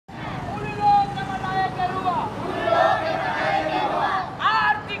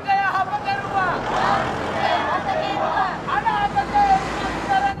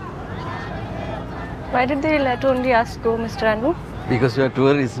Why did they let only us go, Mr. Anu? Because you are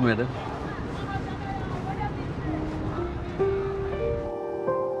tourists, madam.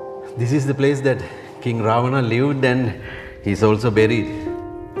 This is the place that King Ravana lived and he is also buried.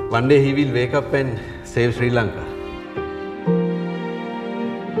 One day he will wake up and save Sri Lanka.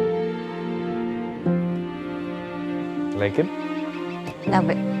 Like it? Love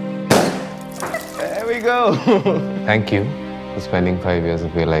it. There we go. Thank you for spending 5 years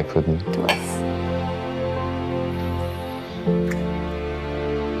of your life with me. To us.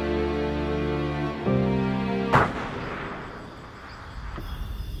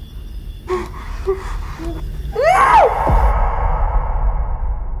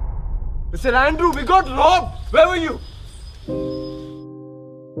 Mr. Andrew, we got robbed. Where were you?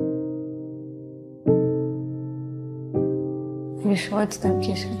 You sure it's them,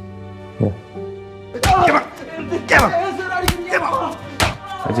 Kishan?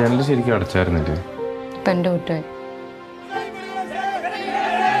 ജനൽ ശരിക്കും അടച്ചായിരുന്നില്ലേ? Pend out.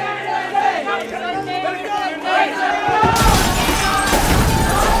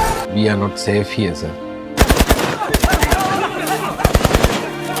 We are not safe here, sir.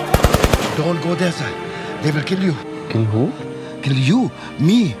 Don't go there, sir. They will kill you. Kill who? Kill you,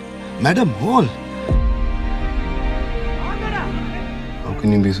 me, madam, all. How can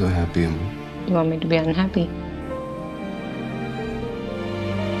you be so happy, Amma? You want me to be unhappy?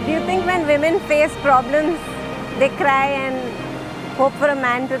 Do you think when women face problems, they cry and hope for a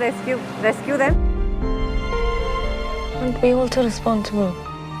man to rescue them? Aren't we also responsible?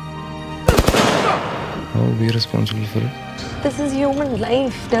 How are we responsible for it? This is human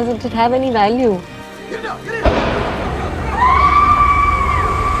life. Doesn't it have any value?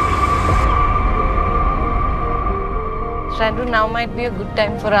 Shandu, now might be a good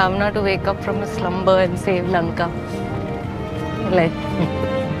time for Ravana to wake up from his slumber and save Lanka. Let